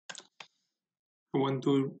I want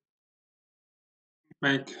to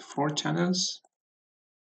make 4 channels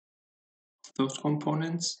of those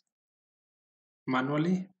components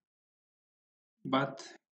manually, but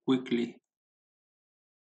quickly.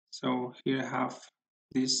 So here I have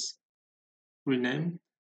this renamed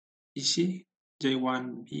easy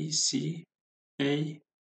J1, B, C, A,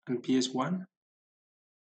 and PS1.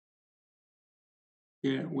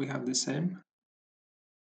 Here we have the same.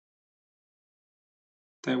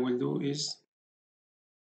 What I will do is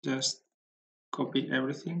just copy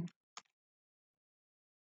everything,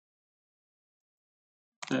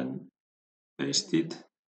 then paste it.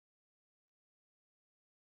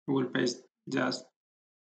 We will paste just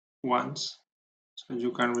once, so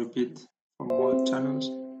you can repeat for more channels.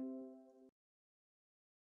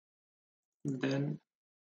 Then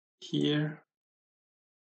here,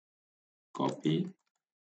 copy,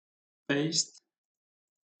 paste,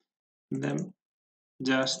 then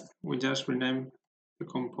we just rename the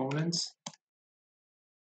components.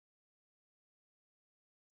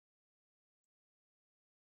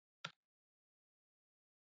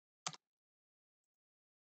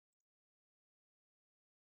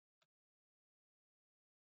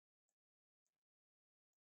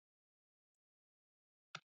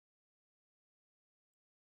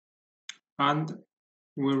 And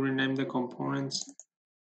we rename the components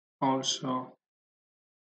also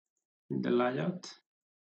in the layout.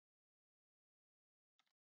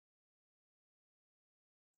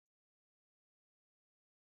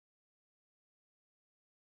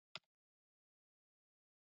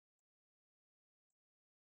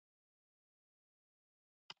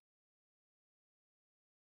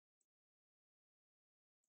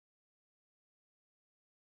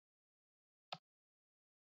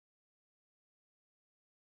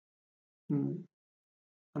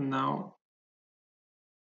 And now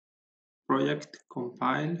project,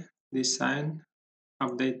 compile, design,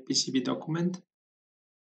 update PCB document.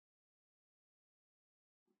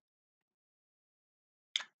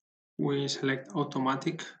 We select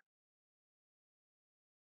automatic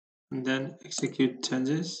and then execute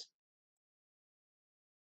changes,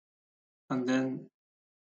 and then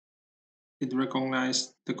it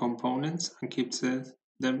recognizes the components and keeps them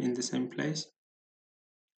in the same place.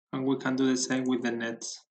 And we can do the same with the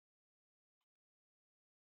nets,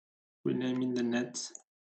 renaming the nets.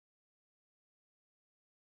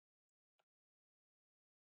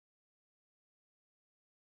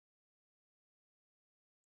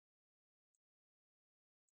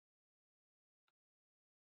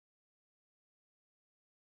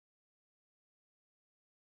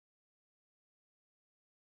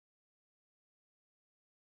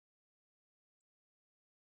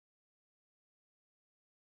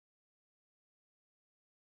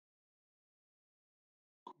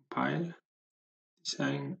 Compile,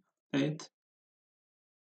 design, update,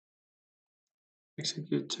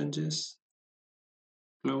 execute changes,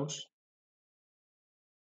 close.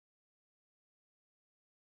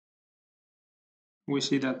 We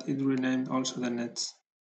see that it renamed also the nets.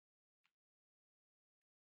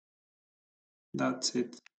 That's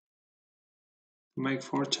it. To make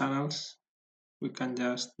 4 channels, we can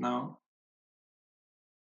just now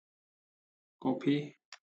copy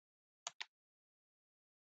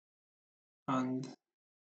and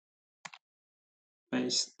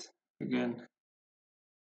paste again.